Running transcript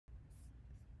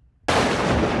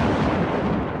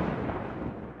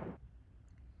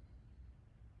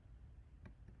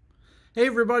Hey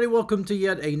everybody, welcome to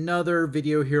yet another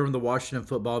video here on the Washington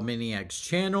Football Maniacs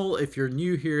channel. If you're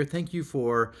new here, thank you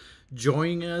for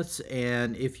joining us,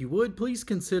 and if you would, please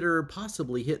consider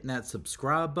possibly hitting that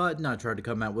subscribe button. I try to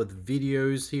come out with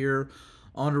videos here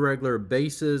on a regular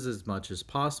basis as much as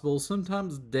possible,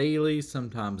 sometimes daily,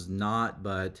 sometimes not,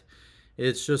 but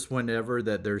it's just whenever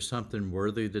that there's something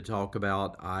worthy to talk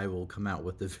about, I will come out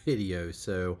with the video.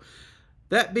 So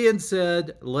that being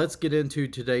said, let's get into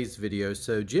today's video.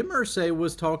 So Jim Irsay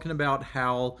was talking about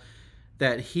how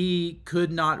that he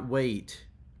could not wait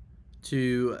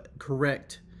to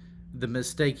correct the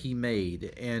mistake he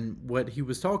made. And what he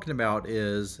was talking about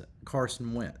is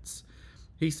Carson Wentz.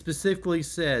 He specifically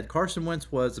said Carson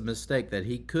Wentz was a mistake that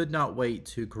he could not wait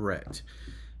to correct.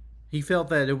 He felt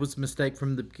that it was a mistake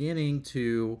from the beginning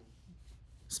to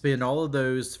spend all of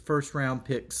those first round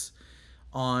picks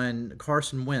on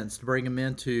Carson Wentz to bring him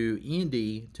into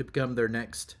Indy to become their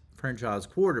next franchise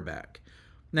quarterback.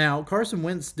 Now, Carson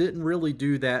Wentz didn't really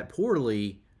do that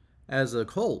poorly as a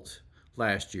Colt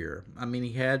last year. I mean,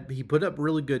 he put up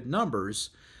really good numbers,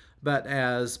 but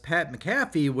as Pat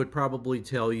McAfee would probably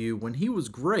tell you, when he was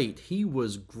great, he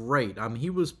was great. I mean, he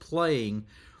was playing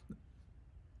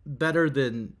better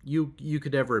than you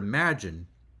could ever imagine.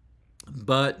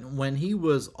 But when he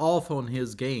was off on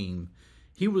his game,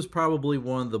 he was probably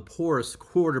one of the poorest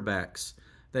quarterbacks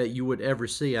that you would ever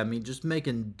see. I mean, just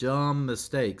making dumb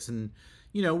mistakes. And,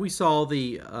 you know, we saw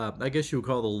the, I guess you would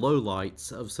call the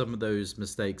lowlights of some of those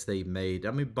mistakes they made.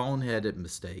 I mean, boneheaded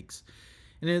mistakes.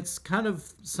 And it's kind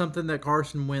of something that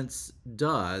Carson Wentz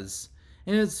does.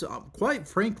 And it's, quite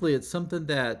frankly, it's something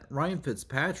that Ryan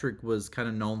Fitzpatrick was kind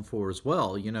of known for as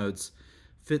well. You know, it's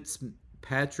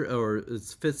Fitzpatrick, or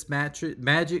it's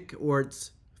Fitzmagic, or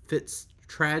it's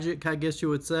Fitztragic, I guess you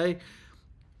would say.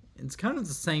 It's kind of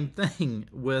the same thing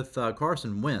with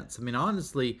Carson Wentz. I mean,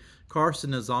 honestly,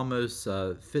 Carson is almost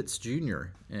Fitz Jr.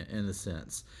 in a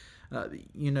sense.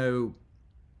 You know,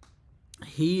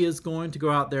 he is going to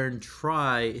go out there and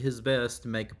try his best to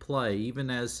make a play, even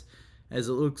as it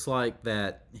looks like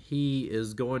that he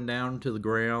is going down to the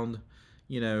ground.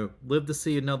 You know, live to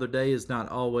see another day is not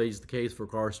always the case for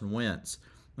Carson Wentz.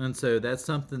 And so that's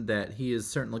something that he is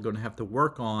certainly going to have to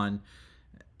work on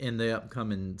in the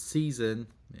upcoming season,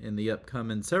 in the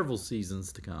upcoming several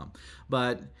seasons to come.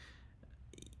 But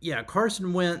yeah,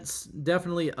 Carson Wentz,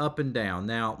 definitely up and down.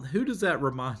 Now, who does that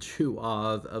remind you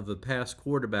of a past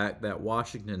quarterback that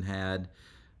Washington had,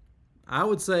 I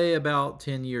would say about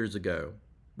 10 years ago?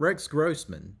 Rex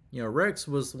Grossman. You know, Rex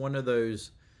was one of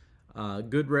those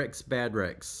good Rex, bad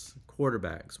Rex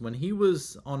quarterbacks. When he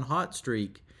was on hot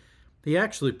streak, he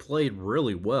actually played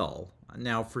really well.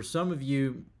 Now, for some of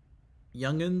you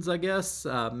youngins, I guess,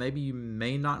 maybe you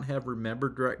may not have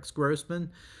remembered Rex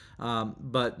Grossman,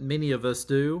 but many of us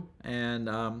do. And,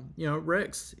 you know,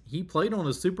 Rex, he played on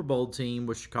a Super Bowl team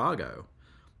with Chicago.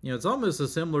 You know, it's almost a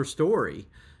similar story.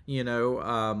 You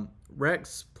know,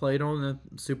 Rex played on a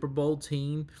Super Bowl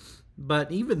team,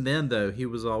 but even then, though, he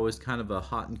was always kind of a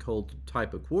hot and cold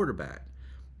type of quarterback.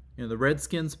 You know, the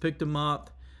Redskins picked him up.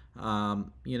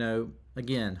 You know,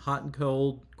 again, hot and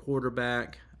cold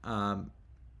quarterback.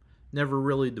 Never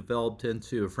really developed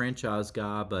into a franchise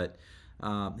guy, but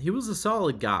he was a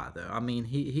solid guy, though. I mean,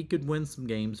 he could win some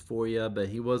games for you, but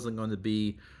he wasn't going to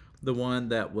be the one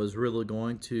that was really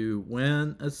going to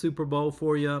win a Super Bowl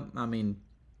for you. I mean,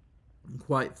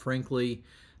 quite frankly,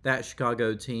 that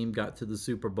Chicago team got to the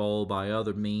Super Bowl by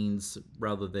other means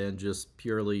rather than just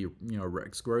purely, you know,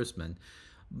 Rex Grossman.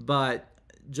 But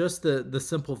just the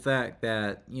simple fact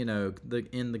that, you know,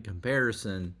 in the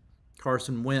comparison,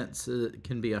 Carson Wentz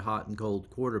can be a hot and cold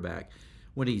quarterback.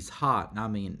 When he's hot, I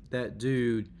mean, that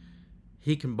dude,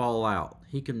 he can ball out.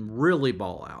 He can really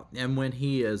ball out. And when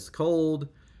he is cold,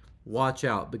 watch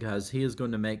out, because he is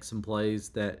going to make some plays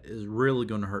that is really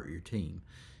going to hurt your team.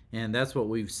 And that's what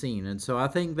we've seen. And so I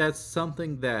think that's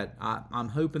something that I'm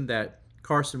hoping that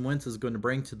Carson Wentz is going to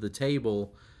bring to the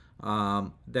table,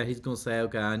 that he's going to say,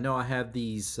 okay, I know I have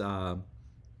these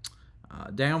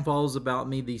downfalls about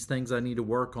me, these things I need to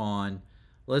work on.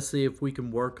 Let's see if we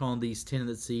can work on these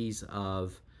tendencies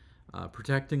of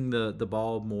protecting the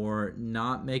ball more,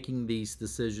 not making these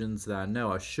decisions that I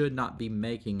know I should not be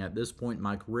making at this point in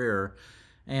my career,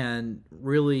 and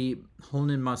really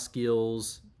honing my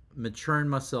skills, maturing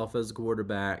myself as a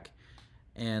quarterback,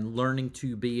 and learning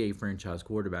to be a franchise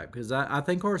quarterback. Because I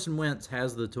think Carson Wentz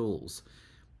has the tools.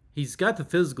 He's got the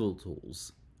physical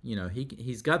tools. You know,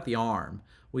 he's got the arm.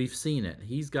 We've seen it.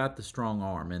 He's got the strong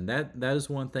arm. And that is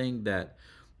one thing that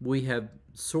we have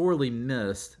sorely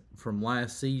missed from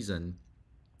last season.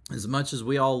 As much as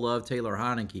we all love Taylor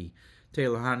Heinicke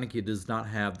does not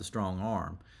have the strong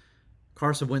arm.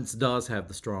 Carson Wentz does have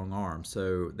the strong arm.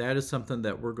 So that is something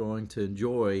that we're going to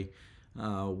enjoy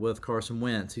with Carson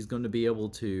Wentz. He's going to be able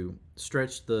to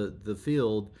stretch the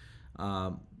field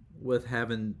with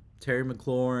having Terry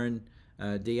McLaurin,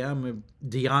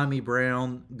 De'Ami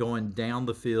Brown going down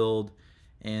the field,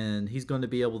 and he's going to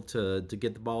be able to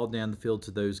get the ball down the field to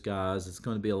those guys. It's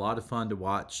going to be a lot of fun to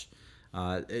watch.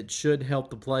 It should help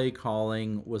the play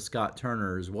calling with Scott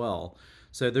Turner as well.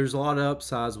 So there's a lot of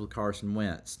upsides with Carson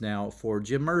Wentz. Now, for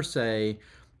Jim Irsay,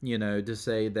 to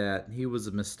say that he was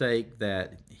a mistake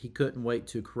that he couldn't wait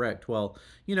to correct. Well,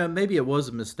 maybe it was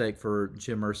a mistake for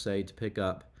Jim Irsay to pick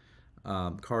up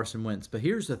Carson Wentz. But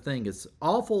here's the thing. It's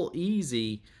awful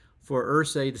easy for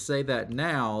Irsay to say that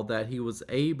now that he was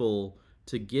able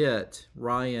to get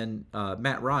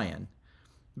Matt Ryan,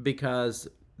 because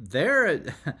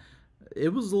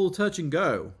it was a little touch and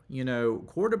go.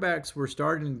 Quarterbacks were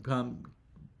starting to become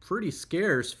pretty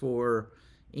scarce for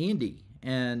Indy.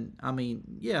 And, I mean,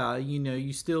 yeah,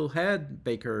 you still had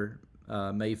Baker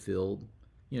Mayfield.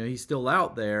 He's still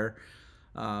out there.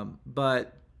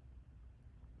 But,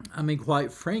 I mean,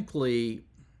 quite frankly,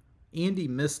 Indy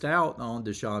missed out on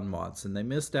Deshaun Watson. They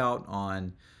missed out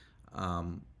on,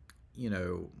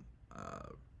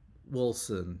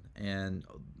 Wilson and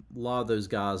a lot of those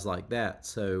guys like that.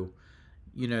 So,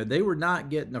 they were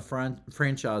not getting a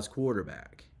franchise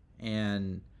quarterback.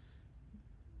 And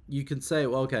you can say,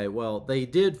 well, okay, well, they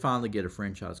did finally get a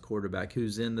franchise quarterback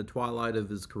who's in the twilight of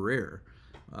his career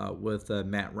with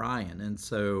Matt Ryan. And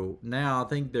so now I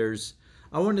think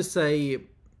I want to say,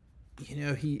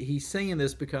 he's saying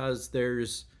this because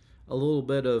there's a little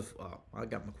bit of, I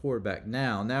got my quarterback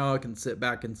now. Now I can sit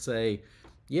back and say,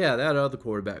 yeah, that other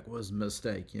quarterback was a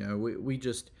mistake.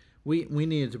 We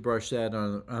needed to brush that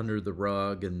under the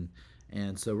rug,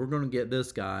 and so we're going to get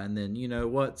this guy. And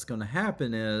then what's going to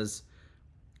happen is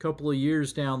a couple of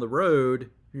years down the road,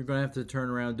 you're going to have to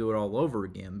turn around and do it all over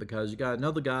again, because you got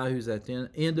another guy who's at the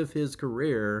end of his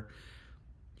career.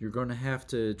 You're going to have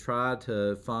to try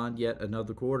to find yet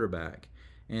another quarterback.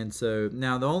 And so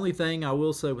now the only thing I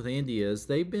will say with Indy is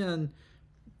they've been,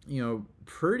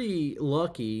 pretty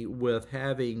lucky with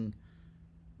having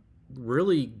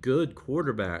really good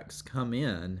quarterbacks come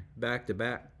in back to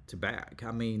back.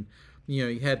 I mean,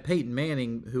 you had Peyton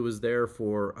Manning, who was there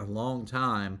for a long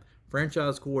time,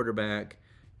 franchise quarterback,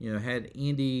 had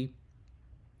Indy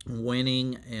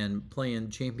winning and playing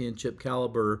championship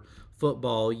caliber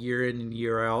football year in and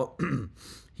year out.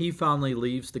 He finally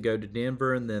leaves to go to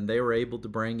Denver, and then they were able to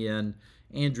bring in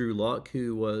Andrew Luck,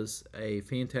 who was a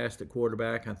fantastic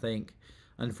quarterback. I think,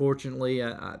 unfortunately,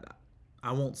 I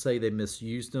won't say they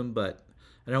misused him, but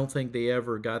I don't think they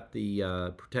ever got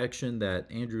the protection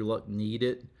that Andrew Luck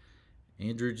needed.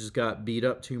 Andrew just got beat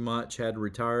up too much, had to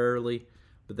retire early,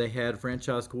 but they had a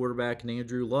franchise quarterback in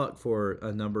Andrew Luck for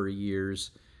a number of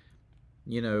years.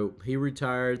 He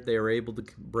retired. They were able to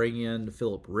bring in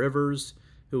Phillip Rivers,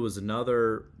 who was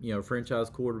another, franchise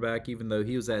quarterback, even though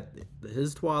he was at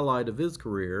his twilight of his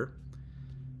career.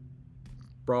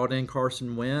 Brought in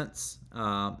Carson Wentz.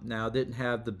 Now, didn't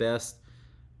have the best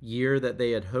year that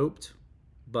they had hoped,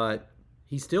 but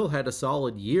he still had a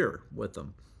solid year with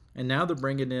them. And now they're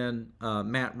bringing in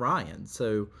Matt Ryan.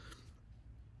 So,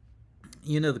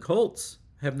 the Colts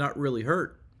have not really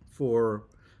hurt for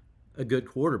a good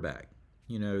quarterback.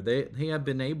 They have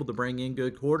been able to bring in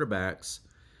good quarterbacks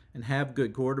and have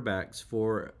good quarterbacks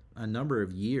for a number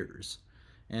of years.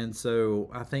 And so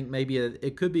I think maybe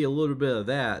it could be a little bit of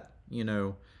that.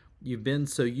 You've been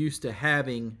so used to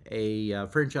having a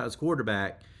franchise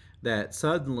quarterback that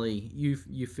suddenly you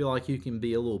feel like you can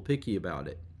be a little picky about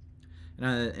it.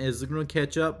 And is it going to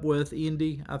catch up with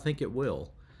Indy? I think it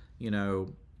will.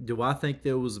 Do I think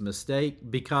there was a mistake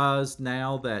because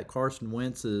now that Carson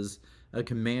Wentz is a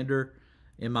Commander,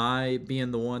 am I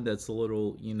being the one that's a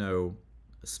little,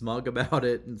 smug about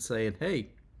it and saying, hey,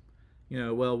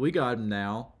 well, we got him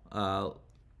now.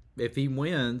 If he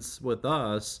wins with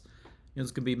us,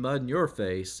 it's going to be mud in your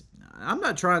face. I'm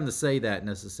not trying to say that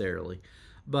necessarily,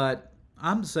 but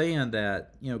I'm saying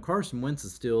that, Carson Wentz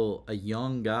is still a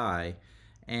young guy,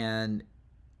 and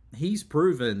he's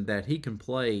proven that he can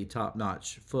play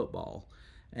top-notch football.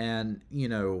 And,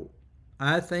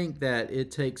 I think that it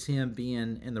takes him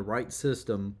being in the right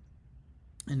system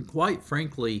and, quite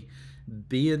frankly,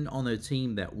 being on a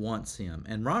team that wants him.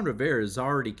 And Ron Rivera has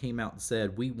already came out and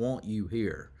said, we want you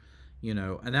here.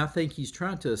 And I think he's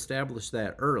trying to establish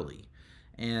that early.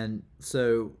 And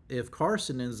so if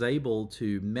Carson is able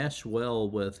to mesh well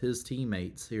with his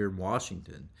teammates here in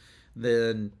Washington,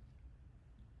 then,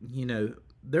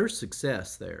 there's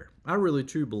success there. I really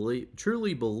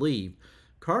truly believe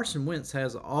Carson Wentz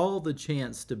has all the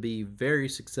chance to be very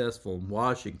successful in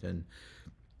Washington.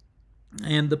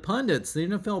 And the pundits, the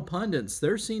NFL pundits,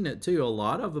 they're seeing it too. A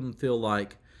lot of them feel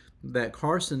like that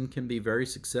Carson can be very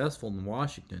successful in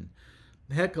Washington.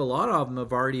 Heck, a lot of them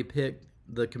have already picked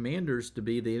the Commanders to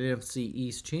be the NFC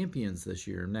East champions this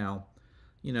year. Now,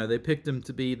 you know, they picked them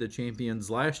to be the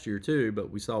champions last year too, but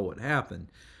we saw what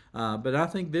happened. But I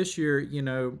think this year, you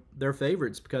know, they're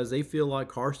favorites because they feel like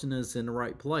Carson is in the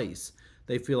right place.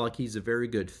 They feel like he's a very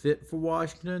good fit for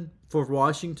Washington,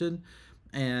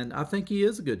 and I think he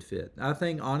is a good fit. I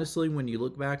think, honestly, when you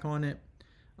look back on it,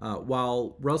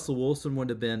 while Russell Wilson would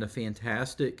have been a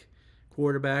fantastic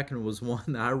quarterback and was one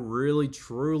that I really,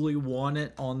 truly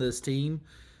wanted on this team,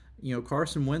 you know,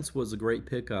 Carson Wentz was a great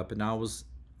pickup, and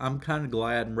I'm kind of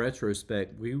glad in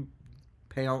retrospect we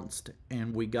pounced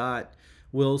and we got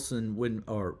Wentz when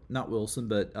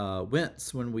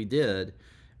we did,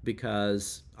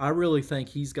 because I really think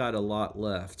he's got a lot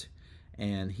left,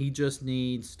 and he just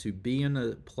needs to be in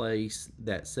a place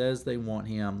that says they want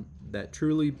him, that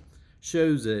truly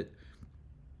shows it,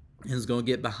 and is going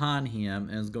to get behind him,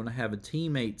 and is going to have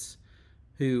teammates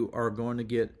who are going to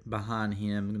get behind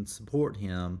him and support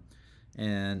him.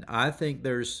 And I think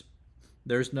there's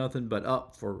nothing but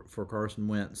up for Carson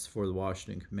Wentz for the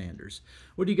Washington Commanders.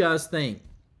 What do you guys think?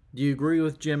 Do you agree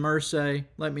with Jim Irsay?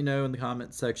 Let me know in the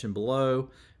comment section below.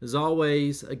 As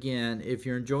always, again, if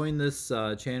you're enjoying this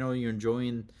channel, you're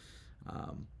enjoying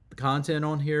the content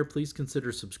on here, please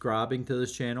consider subscribing to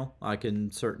this channel. I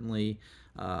can certainly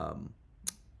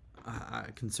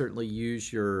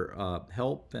use your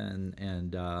help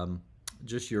and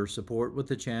just your support with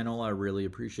the channel. I really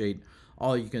appreciate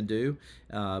all you can do.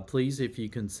 Please, if you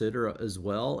consider as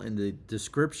well, in the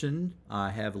description, I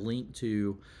have a link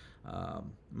to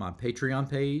my Patreon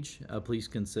page. Please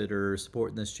consider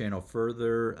supporting this channel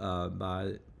further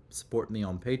by supporting me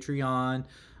on Patreon.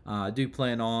 I do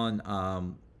plan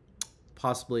on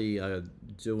possibly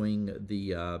doing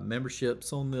the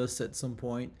memberships on this at some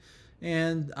point,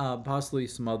 and possibly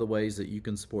some other ways that you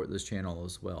can support this channel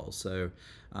as well. So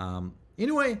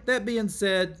anyway, that being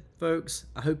said, folks,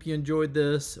 I hope you enjoyed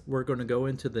this. We're going to go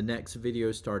into the next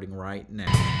video starting right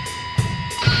now.